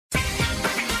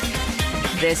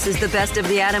This is the Best of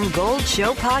the Adam Gold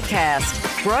Show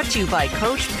podcast, brought to you by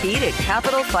Coach Pete at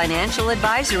Capital Financial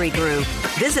Advisory Group.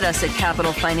 Visit us at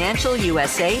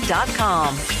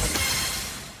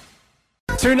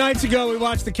capitalfinancialusa.com. 2 nights ago, we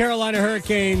watched the Carolina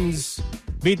Hurricanes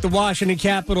beat the Washington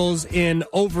Capitals in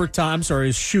overtime.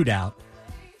 Shootout.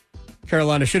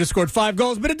 Carolina should have scored 5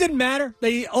 goals, but it didn't matter.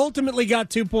 They ultimately got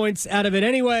 2 points out of it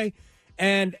anyway.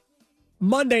 And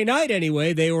Monday night,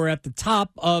 anyway, they were at the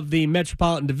top of the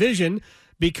Metropolitan Division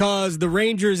because the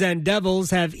Rangers and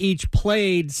Devils have each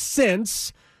played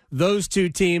since. Those two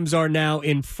teams are now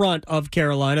in front of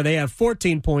Carolina. They have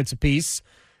 14 points apiece.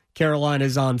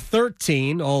 Carolina's on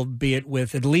 13, albeit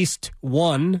with at least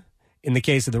one, in the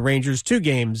case of the Rangers, 2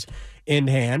 games in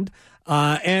hand.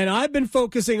 And I've been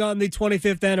focusing on the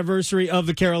 25th anniversary of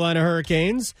the Carolina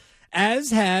Hurricanes,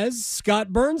 as has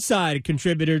Scott Burnside, a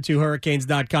contributor to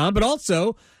Hurricanes.com, but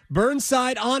also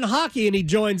Burnside on hockey, and he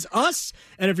joins us.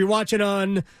 And if you're watching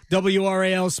on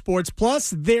WRAL Sports Plus,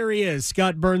 there he is,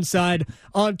 Scott Burnside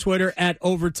on Twitter at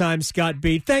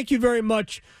OvertimeScottB. Thank you very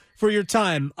much for your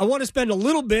time. I want to spend a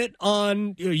little bit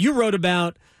on, you wrote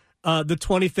about the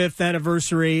 25th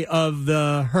anniversary of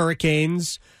the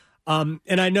Hurricanes. And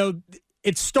I know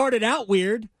it started out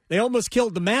weird. They almost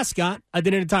killed the mascot. I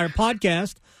did an entire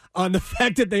podcast on the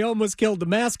fact that they almost killed the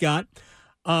mascot.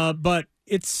 But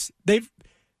it's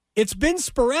been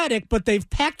sporadic, but they've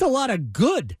packed a lot of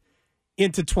good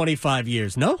into 25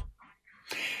 years, no?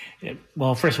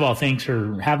 Well, first of all, thanks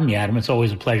for having me, Adam. It's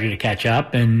always a pleasure to catch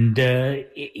up. And,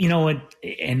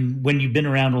 and when you've been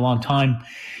around a long time,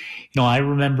 I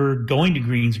remember going to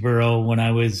Greensboro when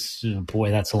I was,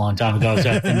 that's a long time ago. I was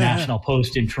at the National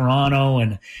Post in Toronto,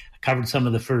 and I covered some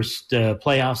of the first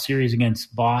playoff series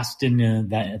against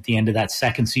Boston at the end of that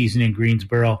second season in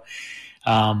Greensboro.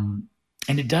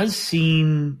 And it does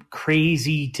seem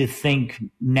crazy to think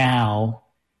now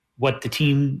what the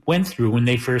team went through when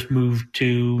they first moved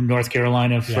to North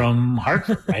Carolina from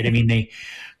Hartford, right? I mean, they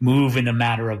move in a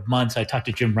matter of months. I talked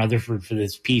to Jim Rutherford for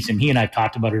this piece, and he and I have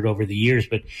talked about it over the years,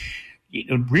 but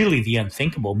really the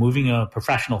unthinkable, moving a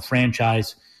professional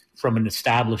franchise from an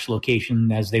established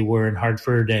location as they were in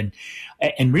Hartford. And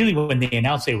really when they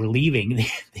announced they were leaving, they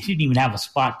didn't even have a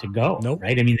spot to go,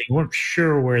 right? I mean, they weren't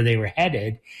sure where they were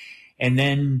headed. And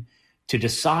then to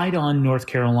decide on North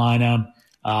Carolina,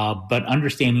 but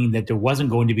understanding that there wasn't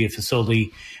going to be a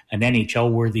facility, an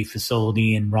NHL-worthy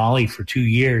facility in Raleigh for 2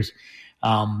 years,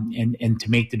 and to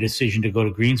make the decision to go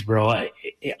to Greensboro, I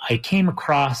came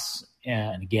across,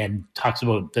 and again, talks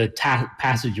about the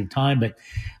passage of time, but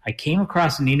I came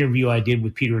across an interview I did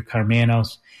with Peter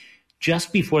Karmanos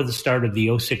just before the start of the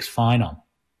 2006 final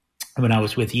when I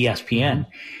was with ESPN.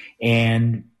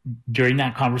 And during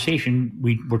that conversation,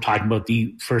 we were talking about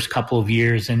the first couple of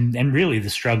years and really the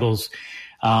struggles,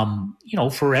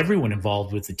 for everyone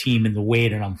involved with the team and the way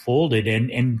it unfolded.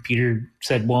 And Peter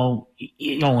said, well,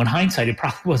 in hindsight, it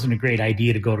probably wasn't a great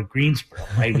idea to go to Greensboro,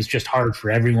 right? It was just hard for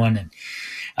everyone. And,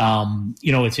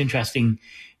 it's interesting.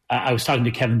 I was talking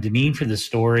to Kevin Dineen for this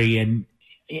story, and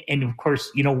of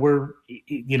course, we're,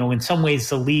 in some ways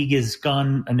the league has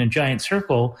gone in a giant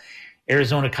circle.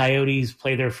 Arizona Coyotes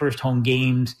play their first home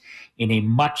games in a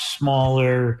much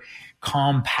smaller,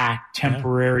 compact,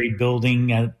 temporary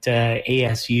building at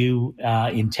ASU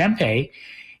in Tempe.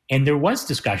 And there was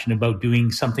discussion about doing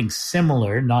something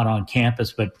similar, not on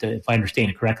campus, but if I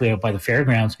understand it correctly, out by the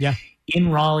fairgrounds. Yeah.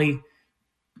 In Raleigh,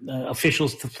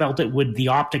 officials felt the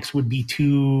optics would be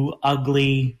too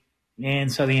ugly,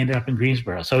 and so they ended up in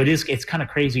Greensboro. So it's kind of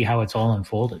crazy how it's all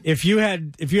unfolded. If you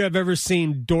have ever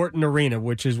seen Dorton Arena,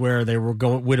 which is where they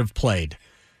would have played,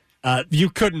 you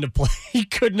couldn't have played. You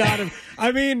could not have.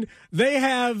 I mean, they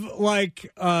have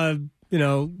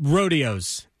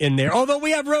rodeos in there. Although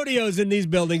we have rodeos in these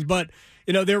buildings, but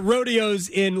they're rodeos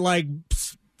in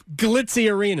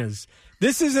glitzy arenas.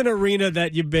 This is an arena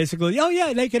that you basically,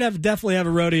 they could definitely have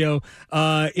a rodeo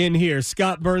in here.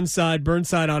 Scott Burnside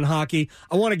on hockey.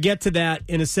 I want to get to that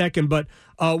in a second, but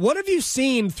what have you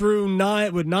seen through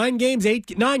 9 games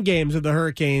of the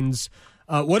Hurricanes?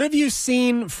 What have you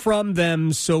seen from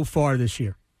them so far this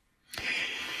year?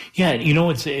 Yeah,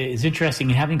 it's interesting,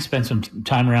 having spent some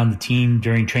time around the team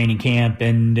during training camp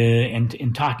and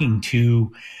talking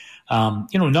to a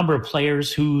number of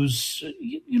players whose,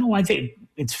 I think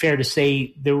it's fair to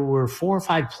say there were 4 or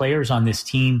 5 players on this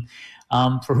team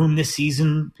for whom this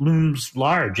season looms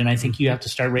large. And I think you have to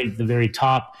start right at the very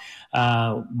top.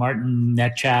 Martin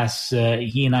Netchas,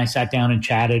 he and I sat down and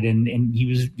chatted, and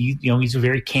he's a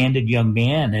very candid young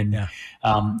man, and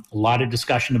a lot of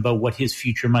discussion about what his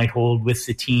future might hold with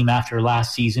the team after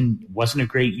last season. Wasn't a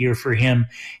great year for him,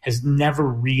 has never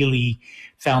really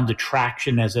found the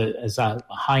traction as a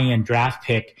high-end draft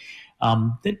pick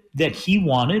that he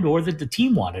wanted or that the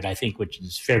team wanted, I think, which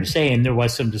is fair to say. And there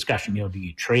was some discussion, do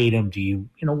you trade him?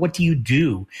 What do you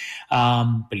do?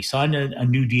 But he signed a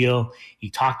new deal.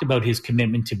 He talked about his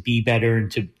commitment to be better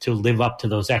and to live up to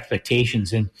those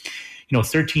expectations. And,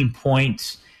 13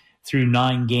 points through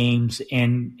 9 games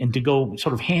and to go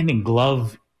sort of hand in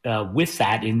glove with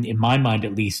that, in my mind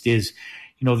at least, is,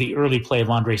 the early play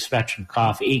of Andrei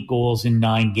Svechnikov, 8 goals in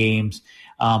 9 games.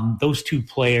 Those two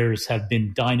players have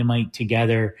been dynamite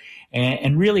together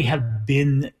and really have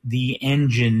been the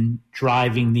engine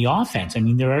driving the offense. I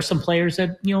mean, there are some players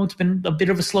that, it's been a bit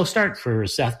of a slow start for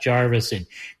Seth Jarvis and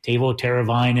Teuvo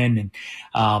Teravainen. And,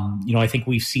 I think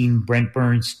we've seen Brent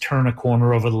Burns turn a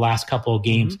corner over the last couple of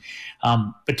games.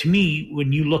 But to me,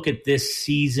 when you look at this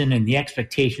season and the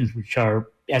expectations, which are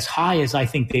as high as I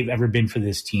think they've ever been for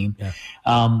this team,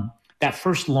 that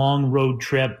first long road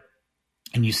trip,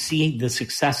 and you see the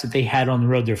success that they had on the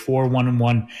road. They're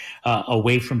 4-1-1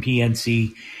 away from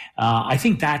PNC. I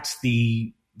think that's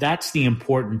the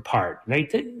important part, right?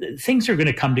 Things are going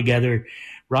to come together.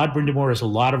 Rod Brindamore has a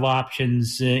lot of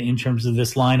options in terms of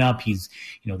this lineup.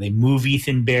 They move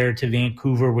Ethan Bear to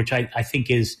Vancouver, which I think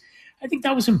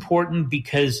that was important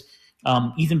because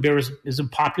Ethan Bear is a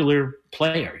popular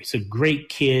player. He's a great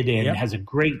kid and has a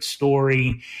great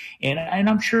story. And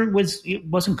I'm sure it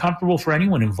wasn't comfortable for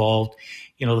anyone involved.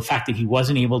 The fact that he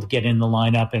wasn't able to get in the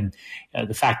lineup and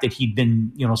the fact that he'd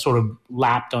been, sort of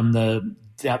lapped on the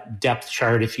depth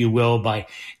chart, if you will, by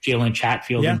Jalen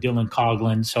Chatfield and Dylan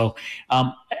Coughlin. So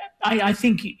I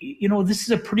think, this is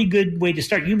a pretty good way to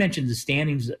start. You mentioned the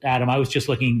standings, Adam. I was just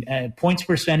looking at points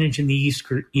percentage in the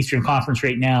Eastern Conference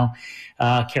right now.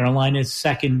 Carolina is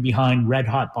second behind Red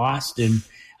Hot Boston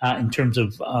in terms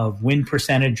of win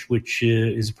percentage, which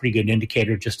is a pretty good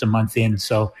indicator just a month in.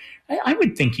 So I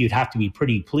would think you'd have to be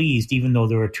pretty pleased, even though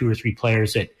there are 2 or 3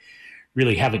 players that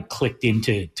really haven't clicked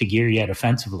into gear yet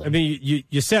offensively. I mean,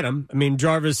 you said them. I mean,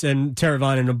 Jarvis and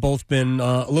Teravainen have both been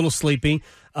a little sleepy.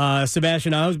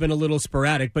 Sebastian Aho's been a little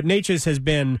sporadic, but Natchez has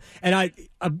been, and I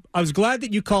was glad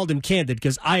that you called him candid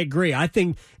because I agree. I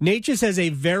think Natchez has a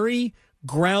very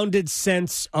grounded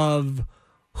sense of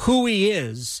who he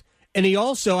is. And he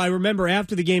also, I remember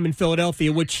after the game in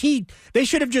Philadelphia, which they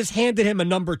should have just handed him a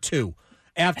number 2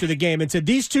 after the game and said,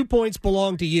 these 2 points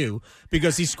belong to you,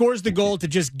 because he scores the goal to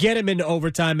just get him into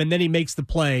overtime, and then he makes the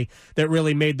play that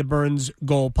really made the Burns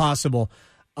goal possible.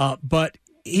 But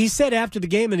he said after the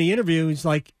game in the interview, he's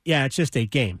like, it's just 8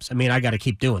 games. I mean, I got to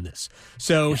keep doing this.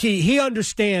 So he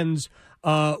understands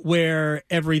where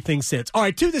everything sits. All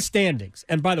right, to the standings.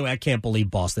 And by the way, I can't believe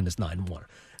Boston is 9-1.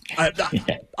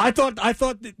 I thought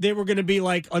that they were going to be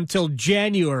like until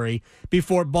January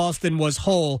before Boston was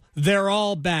whole. They're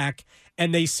all back,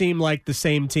 and they seem like the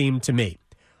same team to me.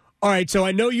 All right, so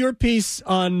I know your piece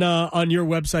on your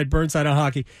website, Burnside on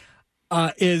Hockey,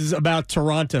 is about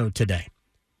Toronto today.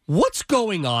 What's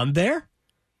going on there?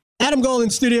 Adam Gold in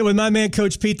studio with my man,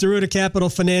 Coach Pete DeRuta, Capital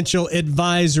Financial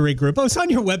Advisory Group. I was on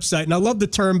your website, and I love the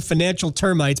term financial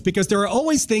termites because there are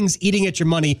always things eating at your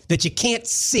money that you can't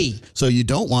see. So you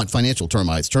don't want financial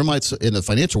termites. Termites in the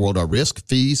financial world are risk,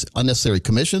 fees, unnecessary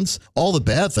commissions. All the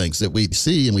bad things that we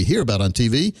see and we hear about on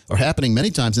TV are happening many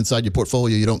times inside your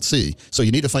portfolio you don't see. So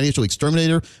you need a financial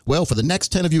exterminator. Well, for the next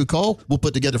 10 of you who call, we'll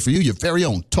put together for you your very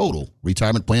own total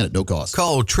retirement plan at no cost.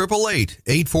 Call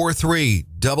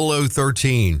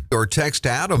 888-843-0013 or text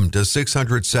Adam to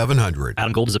 600-700.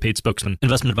 Adam Gold is a paid spokesman.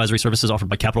 Investment advisory services offered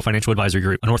by Capital Financial Advisory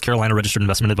Group, a North Carolina registered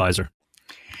investment advisor.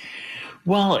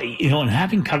 Well, and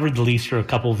having covered the Leafs for a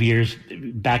couple of years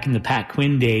back in the Pat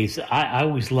Quinn days, I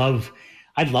love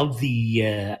a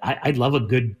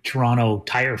good Toronto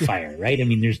tire fire, right? I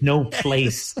mean, there's no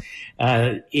place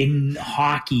in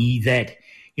hockey that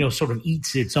sort of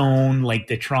eats its own like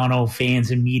the Toronto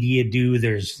fans and media do.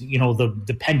 There's,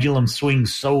 the pendulum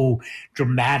swings so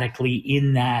dramatically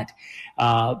in that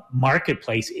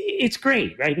marketplace. It's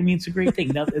great, right? I mean, it's a great thing.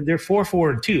 Now, they're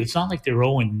 4-4-2. It's not like they're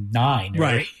 0-9,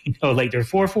 right? Like they're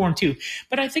 4-4-2.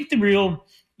 But I think the real,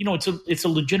 it's a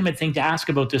legitimate thing to ask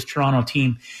about this Toronto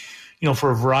team, for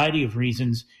a variety of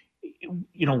reasons.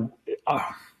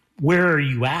 Where are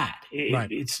you at?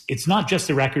 It's not just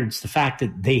the record. It's the fact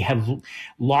that they have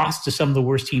lost to some of the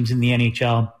worst teams in the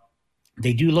NHL.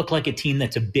 They do look like a team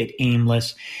that's a bit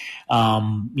aimless.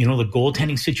 The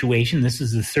goaltending situation, this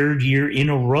is the third year in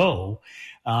a row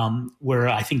where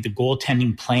I think the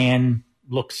goaltending plan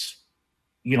looks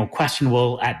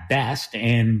questionable at best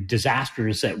and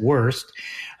disastrous at worst.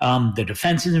 The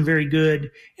defense isn't very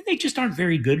good, and they just aren't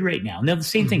very good right now. Now, the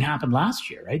same thing happened last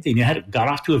year, right? They got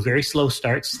off to a very slow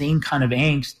start, same kind of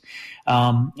angst,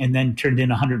 and then turned in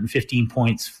 115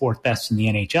 points, fourth best in the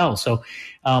NHL. So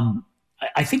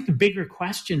I think the bigger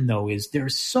question, though, is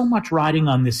there's so much riding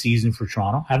on this season for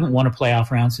Toronto. Haven't won a playoff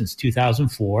round since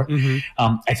 2004.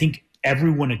 I think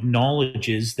everyone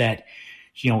acknowledges that,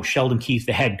 Sheldon Keefe,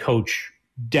 the head coach,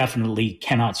 definitely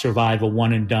cannot survive a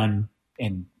one and done,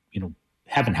 and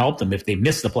haven't helped them if they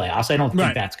miss the playoffs. I don't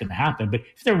think that's going to happen. But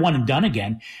if they're one and done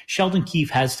again, Sheldon Keefe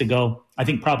has to go. I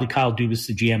think probably Kyle Dubas,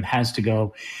 the GM, has to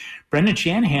go. Brendan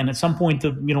Shanahan, at some point,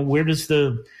 where does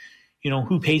the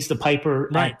who pays the piper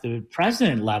at the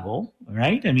president level,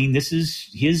 right? I mean, this is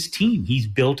his team. He's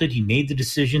built it. He made the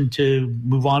decision to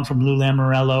move on from Lou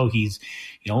Lamoriello. He's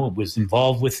was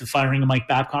involved with the firing of Mike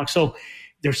Babcock. So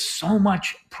there's so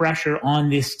much pressure on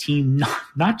this team,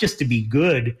 not just to be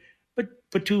good,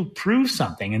 but to prove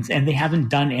something. And they haven't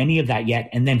done any of that yet.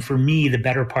 And then for me, the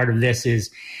better part of this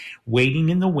is waiting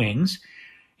in the wings.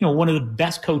 One of the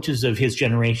best coaches of his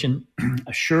generation,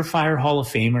 a surefire Hall of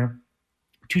Famer,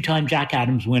 two-time Jack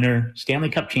Adams winner, Stanley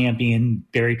Cup champion,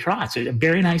 Barry Trotz. A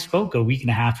very nice spoke a week and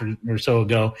a half or so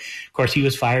ago. Of course, he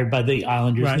was fired by the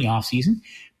Islanders in the offseason.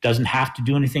 Doesn't have to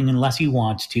do anything unless he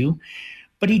wants to.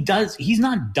 But he does. He's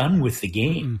not done with the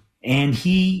game, and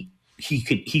he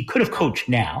could have coached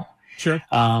now. Sure.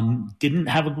 Didn't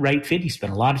have a right fit. He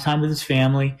spent a lot of time with his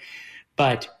family,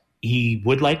 but he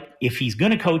would if he's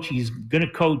going to coach, he's going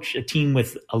to coach a team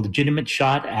with a legitimate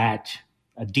shot at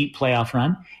a deep playoff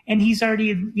run. And he's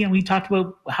already, we talked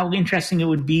about how interesting it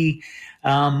would be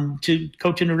to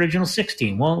coach an original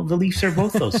 16. Well, the Leafs are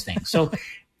both those things. So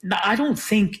I don't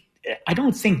think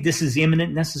this is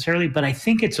imminent necessarily, but I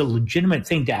think it's a legitimate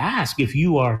thing to ask. If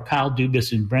you are Kyle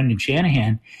Dubas and Brendan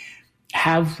Shanahan,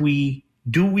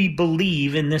 do we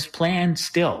believe in this plan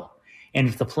still? And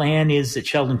if the plan is that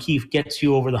Sheldon Keefe gets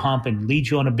you over the hump and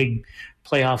leads you on a big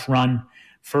playoff run,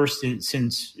 first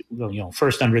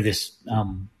under this,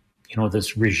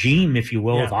 this regime, if you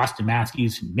will, of Austin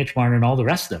Matthews and Mitch Marner and all the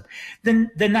rest of them,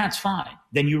 then that's fine.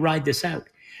 Then you ride this out.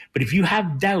 But if you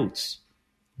have doubts,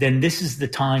 then this is the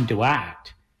time to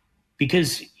act,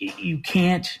 because you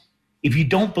can't, if you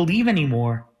don't believe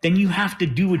anymore, then you have to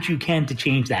do what you can to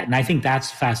change that. And I think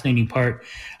that's the fascinating part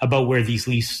about where these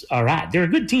Leafs are at. They're a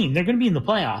good team. They're going to be in the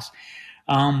playoffs.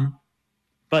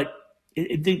 But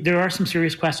there are some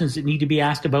serious questions that need to be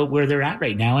asked about where they're at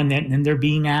right now. And they're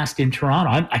being asked in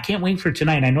Toronto. I can't wait for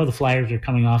tonight. I know the Flyers are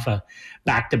coming off a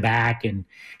back-to-back and,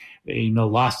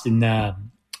 lost in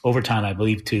overtime, I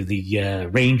believe, to the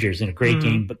Rangers in a great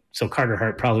game. But so Carter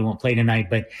Hart probably won't play tonight.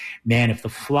 But, man, if the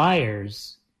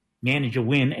Flyers manage a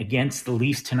win against the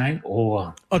Leafs tonight,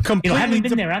 having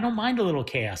been there, I don't mind a little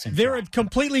chaos. They're a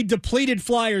completely depleted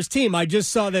Flyers team. I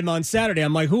just saw them on Saturday.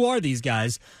 I'm like, who are these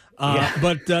guys?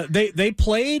 But they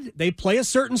play a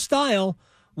certain style,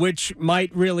 which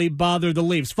might really bother the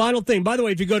Leafs. Final thing, by the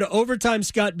way, if you go to Overtime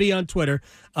Scott B on Twitter,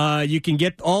 you can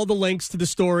get all the links to the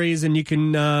stories, and you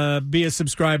can be a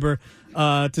subscriber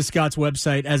to Scott's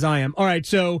website, as I am. All right,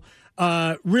 so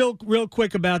real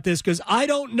quick about this, because I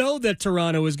don't know that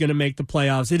Toronto is going to make the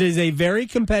playoffs. It is a very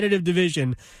competitive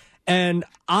division, and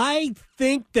I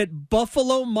think that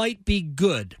Buffalo might be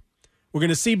good. We're going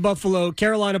to see Buffalo.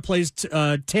 Carolina plays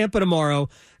Tampa tomorrow,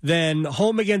 then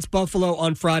home against Buffalo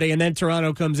on Friday, and then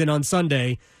Toronto comes in on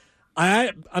Sunday.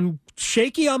 I'm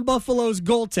shaky on Buffalo's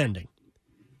goaltending,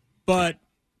 but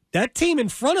that team in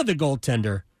front of the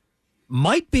goaltender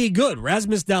might be good.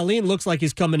 Rasmus Dahlin looks like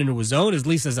he's coming into his own, at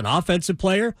least as an offensive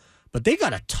player, but they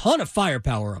got a ton of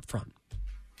firepower up front.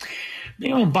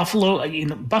 Buffalo.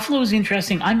 Buffalo is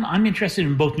interesting. I'm interested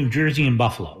in both New Jersey and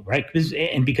Buffalo, right?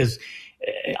 Because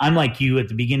I'm like you, at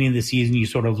the beginning of the season, you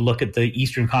sort of look at the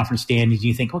Eastern Conference standings and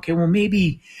you think, okay, well,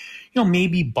 maybe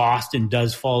Boston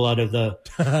does fall out of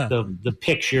the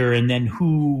picture, and then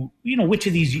which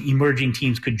of these emerging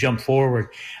teams could jump forward?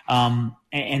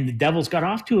 And the Devils got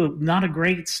off to not a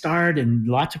great start, and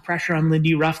lots of pressure on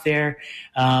Lindy Ruff there.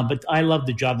 But I love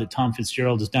the job that Tom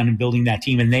Fitzgerald has done in building that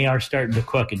team, and they are starting to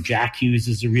cook. And Jack Hughes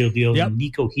is the real deal. Yep. And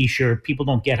Nico Hischier, people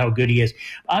don't get how good he is.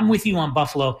 I'm with you on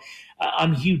Buffalo.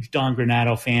 I'm a huge Don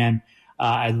Granato fan.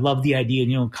 I love the idea,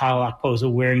 Kyle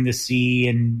Okposo wearing the C,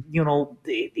 and,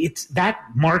 it's that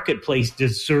marketplace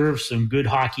deserves some good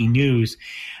hockey news.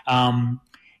 And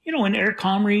Eric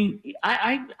Comrie,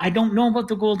 I don't know about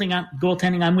the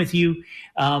goaltending. I'm with you.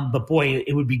 But boy,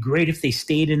 it would be great if they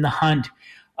stayed in the hunt.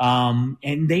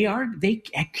 And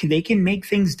they can make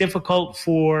things difficult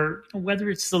for, whether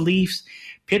it's the Leafs,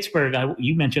 Pittsburgh.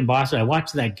 You mentioned Boston. I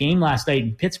watched that game last night,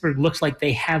 and Pittsburgh looks like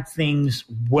they have things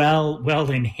well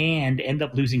in hand. End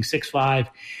up losing 6-5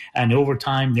 in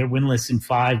overtime. They're winless in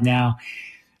 5 now.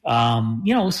 So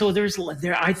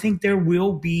I think there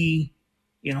will be,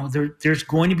 there's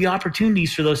going to be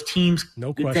opportunities for those teams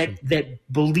that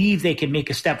believe they can make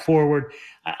a step forward.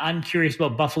 I'm curious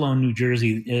about Buffalo and New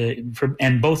Jersey,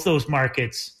 and both those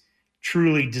markets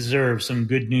truly deserve some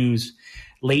good news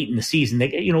late in the season.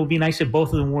 It would be nice if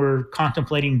both of them were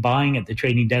contemplating buying at the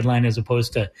trading deadline as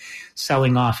opposed to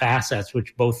selling off assets,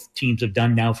 which both teams have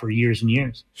done now for years and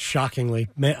years. Shockingly.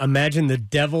 Imagine the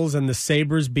Devils and the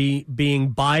Sabres being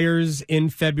buyers in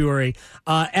February.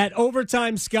 At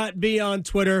Overtime, Scott B on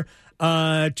Twitter.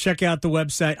 Check out the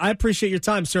website. I appreciate your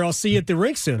time, sir. I'll see you at the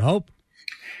rink soon, Hope.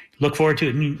 Look forward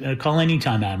to it. Call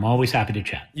anytime, Adam. Always happy to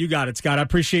chat. You got it, Scott. I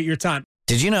appreciate your time.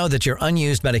 Did you know that your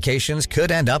unused medications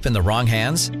could end up in the wrong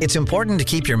hands? It's important to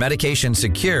keep your medications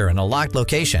secure in a locked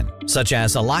location, such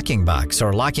as a locking box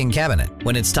or locking cabinet.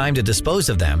 When it's time to dispose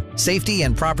of them, safely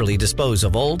and properly dispose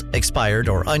of old, expired,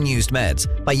 or unused meds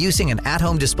by using an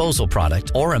at-home disposal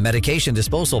product or a medication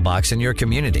disposal box in your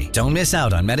community. Don't miss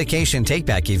out on medication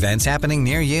take-back events happening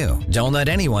near you. Don't let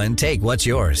anyone take what's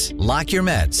yours. Lock your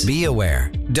meds. Be aware.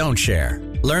 Don't share.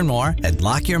 Learn more at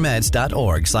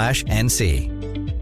lockyourmeds.org/NC.